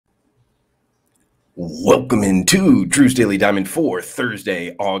Welcome into Drew's Daily Diamond for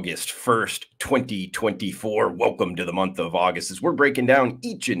Thursday, August 1st, 2024. Welcome to the month of August as we're breaking down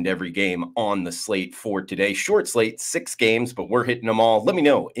each and every game on the slate for today. Short slate, 6 games, but we're hitting them all. Let me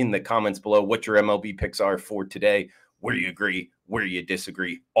know in the comments below what your MLB picks are for today. Where you agree, where you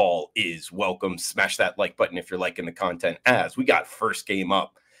disagree, all is welcome. Smash that like button if you're liking the content as we got first game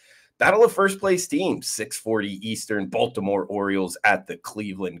up. Battle of first place teams, 6:40 Eastern, Baltimore Orioles at the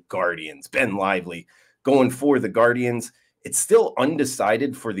Cleveland Guardians. Ben Lively going for the Guardians. It's still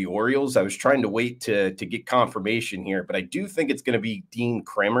undecided for the Orioles. I was trying to wait to get confirmation here, but I do think it's going to be Dean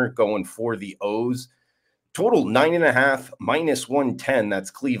Kremer going for the O's. Total 9.5, minus 110. That's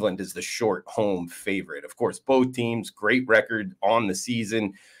Cleveland is the short home favorite. Of course, both teams, great record on the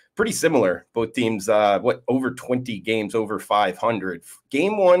season. Pretty similar. Both teams, over 20 games, over 500.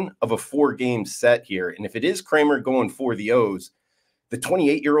 Game one of a 4-game set here. And if it is Kremer going for the O's, the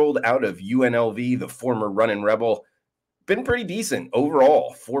 28-year-old out of UNLV, the former running Rebel, been pretty decent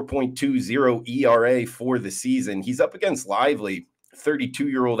overall. 4.20 ERA for the season. He's up against Lively,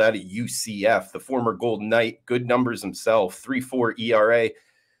 32-year-old out of UCF, the former Golden Knight. Good numbers himself, 3.4 ERA. A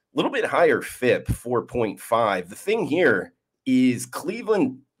little bit higher FIP, 4.5. The thing here is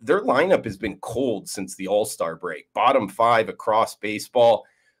Cleveland, their lineup has been cold since the All-Star break. Bottom 5 across baseball.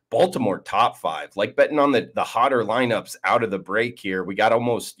 Baltimore top 5. Like betting on the hotter lineups out of the break here. We got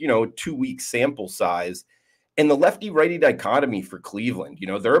almost, 2-week sample size. And the lefty-righty dichotomy for Cleveland.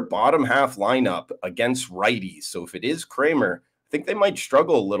 They're a bottom half lineup against righties. So if it is Kremer, I think they might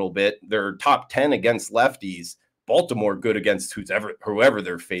struggle a little bit. They're top 10 against lefties. Baltimore good against whoever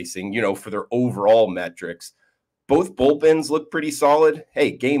they're facing, for their overall metrics. Both bullpens look pretty solid.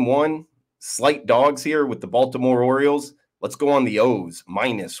 Hey, game one, slight dogs here with the Baltimore Orioles. Let's go on the O's,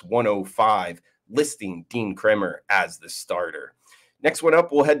 minus 105, listing Dean Kremer as the starter. Next one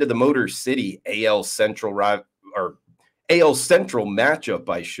up, we'll head to the Motor City AL Central matchup,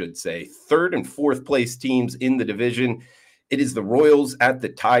 I should say. Third and fourth place teams in the division. It is the Royals at the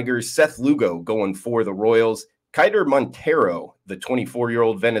Tigers. Seth Lugo going for the Royals. Kaider Montero, the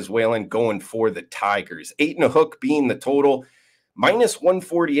 24-year-old Venezuelan, going for the Tigers. 8.5 being the total. Minus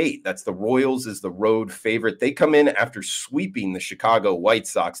 148. That's the Royals is the road favorite. They come in after sweeping the Chicago White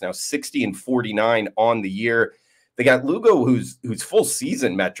Sox. Now 60-49 on the year. They got Lugo, whose full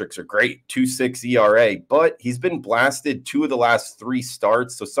season metrics are great. 2.6 ERA, but he's been blasted 2 of the last 3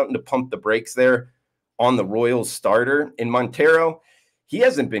 starts. So something to pump the brakes there on the Royals starter. In Montero, he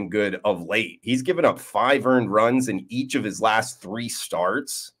hasn't been good of late. He's given up 5 earned runs in each of his last 3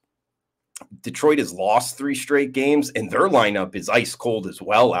 starts. Detroit has lost 3 straight games, and their lineup is ice cold as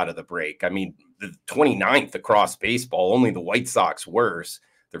well out of the break. I mean, the 29th across baseball, only the White Sox worse.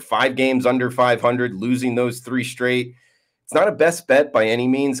 They're 5 games under 500, losing those 3 straight. It's not a best bet by any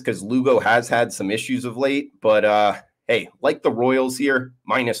means because Lugo has had some issues of late, but hey, like the Royals here,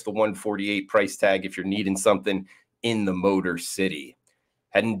 minus the 148 price tag if you're needing something in the Motor City.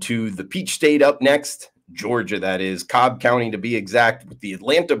 Heading to the Peach State up next, Georgia, that is, Cobb County to be exact, with the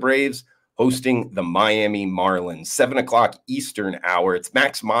Atlanta Braves hosting the Miami Marlins. 7 o'clock Eastern hour. It's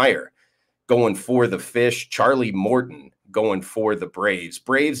Max Meyer going for the Fish. Charlie Morton going for the Braves.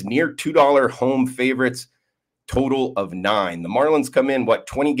 Braves near $2 home favorites, total of 9. The Marlins come in,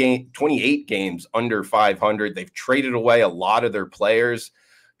 28 games under 500. They've traded away a lot of their players,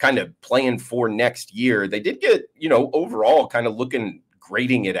 kind of playing for next year. They did get, overall kind of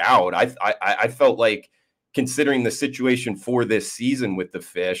grading it out. I felt like, considering the situation for this season with the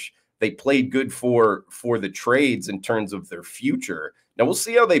Fish, they played good for the trades in terms of their future. Now we'll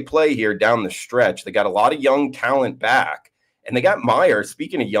see how they play here down the stretch. They got a lot of young talent back, and they got Meyer.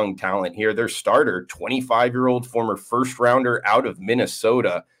 Speaking of young talent here, their starter, 25-year-old former first rounder out of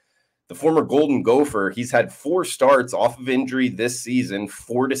Minnesota, the former Golden Gopher. He's had 4 starts off of injury this season,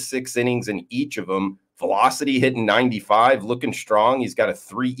 4 to 6 innings in each of them. Velocity hitting 95, looking strong. He's got a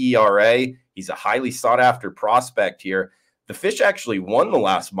 3 ERA. He's a highly sought-after prospect here. The Fish actually won the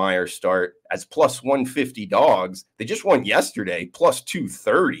last Meyer start as plus 150 dogs. They just won yesterday, plus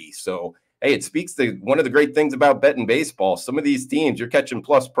 230. So, hey, it speaks to one of the great things about betting baseball. Some of these teams, you're catching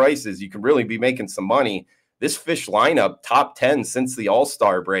plus prices. You can really be making some money. This Fish lineup, top 10 since the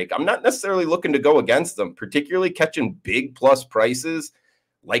All-Star break. I'm not necessarily looking to go against them, particularly catching big plus prices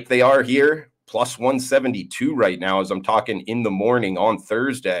like they are here. Plus 172 right now as I'm talking in the morning on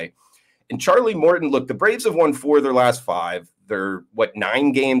Thursday. And Charlie Morton, look, the Braves have won 4 of their last 5. They're,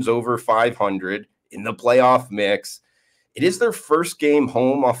 9 games over 500 in the playoff mix. It is their first game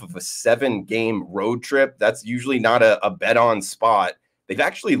home off of a 7-game road trip. That's usually not a bet-on spot. They've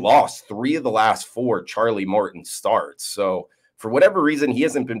actually lost 3 of the last 4 Charlie Morton starts. So For whatever reason, he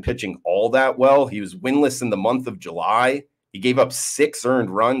hasn't been pitching all that well. He was winless in the month of July. He gave up 6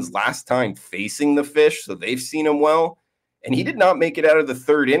 earned runs last time facing the Fish, so they've seen him well. And he did not make it out of the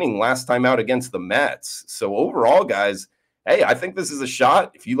 3rd inning last time out against the Mets. So overall, guys, hey, I think this is a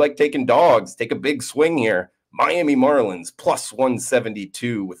shot. If you like taking dogs, take a big swing here. Miami Marlins plus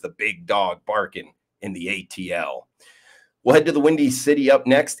 172 with the big dog barking in the ATL. We'll head to the Windy City up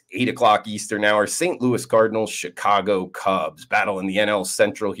next, 8 o'clock Eastern hour. St. Louis Cardinals, Chicago Cubs. Battle in the NL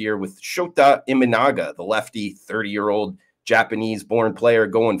Central here with Shota Imanaga, the lefty, 30-year-old Japanese-born player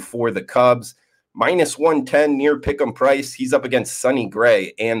going for the Cubs. Minus 110 near pick'em price. He's up against Sonny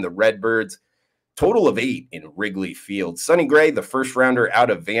Gray and the Redbirds. Total of 8 in Wrigley Field. Sonny Gray, the first rounder out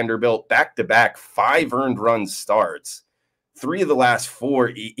of Vanderbilt, back-to-back 5 earned run starts. 3 of the last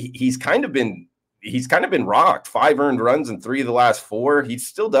 4. He's kind of been rocked. 5 earned runs in 3 of the last 4. He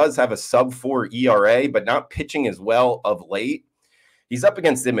still does have a sub-4 ERA, but not pitching as well of late. He's up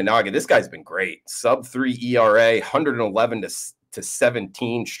against Imanaga. This guy's been great. Sub-3 ERA, 111 to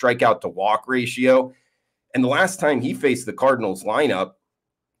 17 strikeout to walk ratio. And the last time he faced the Cardinals lineup,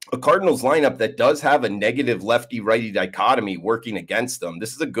 a Cardinals lineup that does have a negative lefty-righty dichotomy working against them.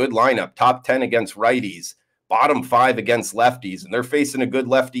 This is a good lineup, top 10 against righties, bottom 5 against lefties, and they're facing a good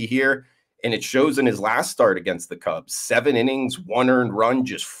lefty here. And it shows in his last start against the Cubs. 7 innings, 1 earned run,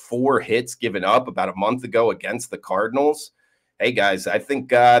 just 4 hits given up about a month ago against the Cardinals. Hey, guys, I think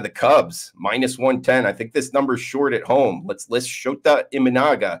the Cubs, minus 110. I think this number's short at home. Let's list Shota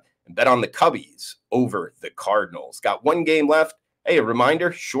Imanaga and bet on the Cubbies over the Cardinals. Got 1 game left. Hey, a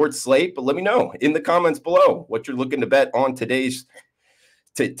reminder, short slate, but let me know in the comments below what you're looking to bet on today's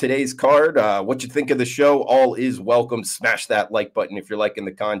card. What you think of the show, all is welcome. Smash that like button if you're liking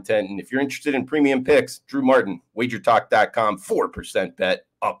the content. And if you're interested in premium picks, Drew Martin, WagerTalk.com, 4% bet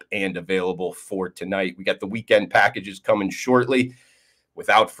up and available for tonight. We got the weekend packages coming shortly.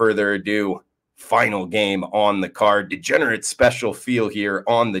 Without further ado, final game on the card. Degenerate special feel here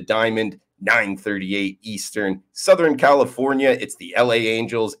on the diamond. 9:38 Eastern. Southern California, it's the LA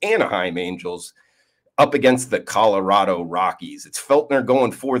Angels, Anaheim Angels, up against the Colorado Rockies. It's Feltner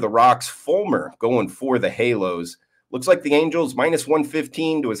going for the Rocks, Fulmer going for the Halos. Looks like the Angels minus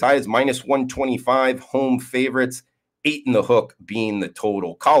 115 to as high as minus 125, home favorites, 8 in the hook being the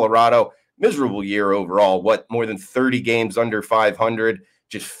total. Colorado, miserable year overall. More than 30 games under 500,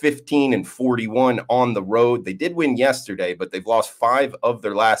 just 15 and 41 on the road. They did win yesterday, but they've lost 5 of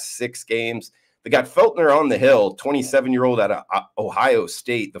their last 6 games. They got Feltner on the hill, 27-year-old out of Ohio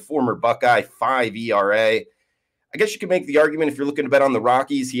State, the former Buckeye, 5 ERA. I guess you could make the argument if you're looking to bet on the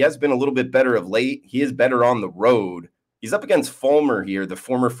Rockies. He has been a little bit better of late. He is better on the road. He's up against Fulmer here, the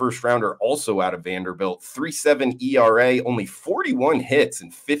former first-rounder, also out of Vanderbilt, 3.7 ERA, only 41 hits in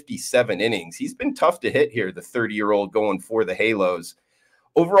 57 innings. He's been tough to hit here, the 30-year-old going for the Halos.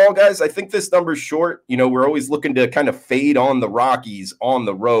 Overall, guys, I think this number's short. You know, we're always looking to kind of fade on the Rockies on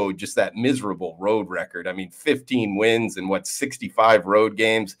the road, just that miserable road record. I mean, 15 wins and 65 road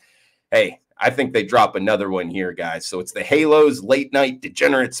games. Hey, I think they drop another one here, guys. So it's the Halos late night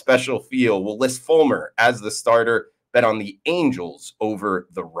degenerate special feel. We'll list Fulmer as the starter, bet on the Angels over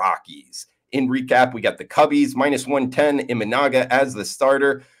the Rockies. In recap, we got the Cubbies minus 110, Imanaga as the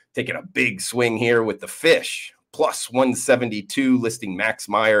starter, taking a big swing here with the Fish. Plus 172, listing Max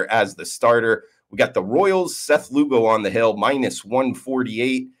Meyer as the starter. We got the Royals, Seth Lugo on the hill, minus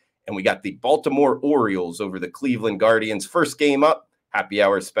 148. And we got the Baltimore Orioles over the Cleveland Guardians. First game up, happy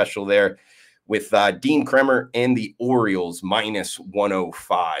hour special there with Dean Kremer and the Orioles, minus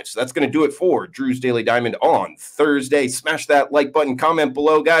 105. So that's going to do it for Drew's Daily Diamond on Thursday. Smash that like button, comment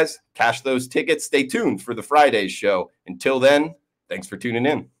below, guys. Cash those tickets. Stay tuned for the Friday show. Until then, thanks for tuning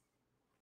in.